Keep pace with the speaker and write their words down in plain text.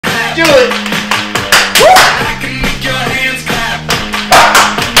do it.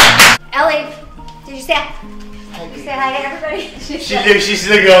 Ellie, did you say hi to everybody? She's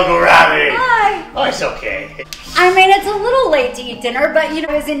the Uncle Robbie. Hi. Oh, it's okay. I mean, it's a little late to eat dinner, but you know,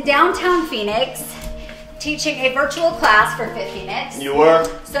 I was in downtown Phoenix teaching a virtual class for Fit Phoenix. You were?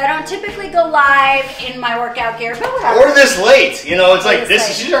 So I don't typically go live in my workout gear, but whatever. We're this late. You know, it's like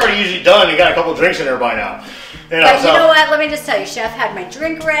this. She's already usually done and got a couple drinks in her by now. You know, but you know what? Let me just tell you, Chef had my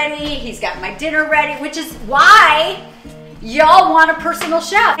drink ready. He's got my dinner ready, which is why y'all want a personal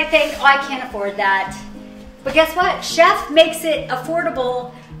chef. I think, oh, I can't afford that. But guess what? Chef makes it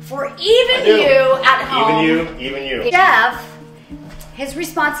affordable for even you at home. Even you. Chef, his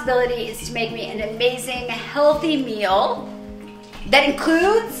responsibility is to make me an amazing, healthy meal that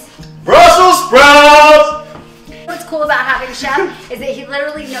includes Brussels sprouts! What's cool about having Chef is that he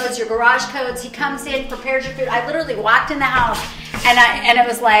literally knows your garage codes. He comes in, prepares your food. I literally walked in the house and it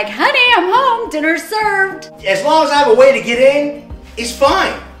was like, honey, I'm home, dinner's served. As long as I have a way to get in, it's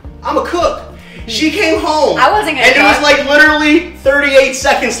fine. I'm a cook. She came home. I wasn't gonna and it was like literally 38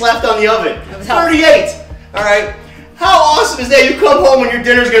 seconds left on the oven. 38! Alright. How awesome is that? You come home and your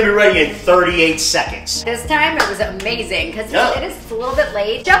dinner's gonna be ready in 38 seconds. This time it was amazing because it is a little bit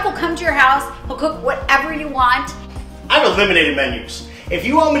late. Chef will come to your house, he'll cook whatever you want. I've eliminated menus. If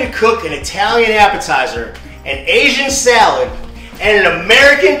you want me to cook an Italian appetizer, an Asian salad, and an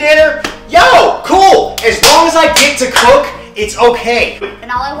American dinner, yo, cool! As long as I get to cook, it's okay.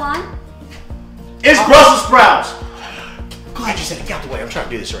 And all I want is Brussels sprouts. Glad you said it. Get out the way. I'm trying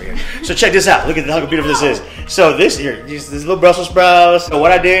to do this right here. So check this out. Look at how beautiful this is. So this little Brussels sprouts. So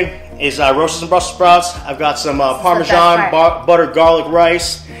what I did is I roasted some Brussels sprouts. I've got some Parmesan butter garlic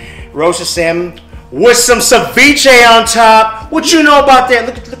rice, roasted salmon with some ceviche on top. What you know about that?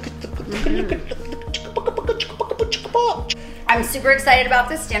 Look. I'm super excited about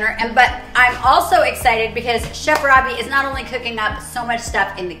this dinner, but I'm also excited because Chef Robbie is not only cooking up so much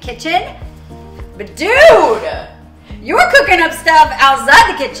stuff in the kitchen, but dude, you're cooking up stuff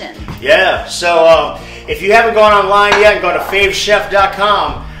outside the kitchen. Yeah, so if you haven't gone online yet, go to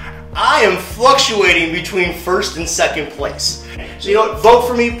favechef.com. I am fluctuating between first and second place. So you know what, vote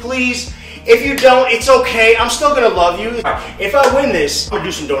for me, please. If you don't, it's okay. I'm still gonna love you. If I win this, I'm gonna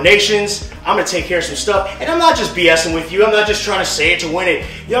do some donations. I'm gonna take care of some stuff. And I'm not just BSing with you. I'm not just trying to say it to win it.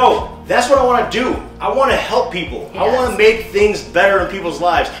 Yo, that's what I wanna do. I wanna help people. Yes. I wanna make things better in people's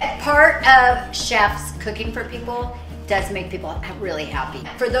lives. Part of Chef's cooking for people does make people really happy.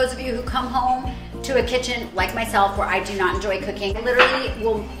 For those of you who come home to a kitchen like myself where I do not enjoy cooking, I literally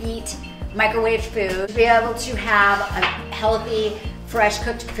will eat microwave food, to be able to have a healthy, fresh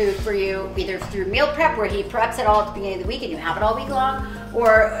cooked food for you, either through meal prep where he preps it all at the beginning of the week and you have it all week long,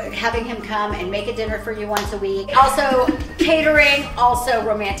 or having him come and make a dinner for you once a week. Also catering, also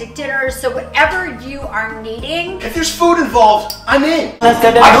romantic dinners, so whatever you are needing. If there's food involved, I'm in.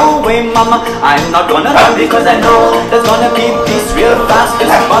 No way, mama, I'm not gonna run because I know there's gonna be peace real fast.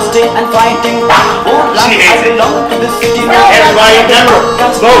 There's busting and fighting. She hates it. Everybody in Denver,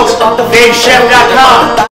 vote favechef.com.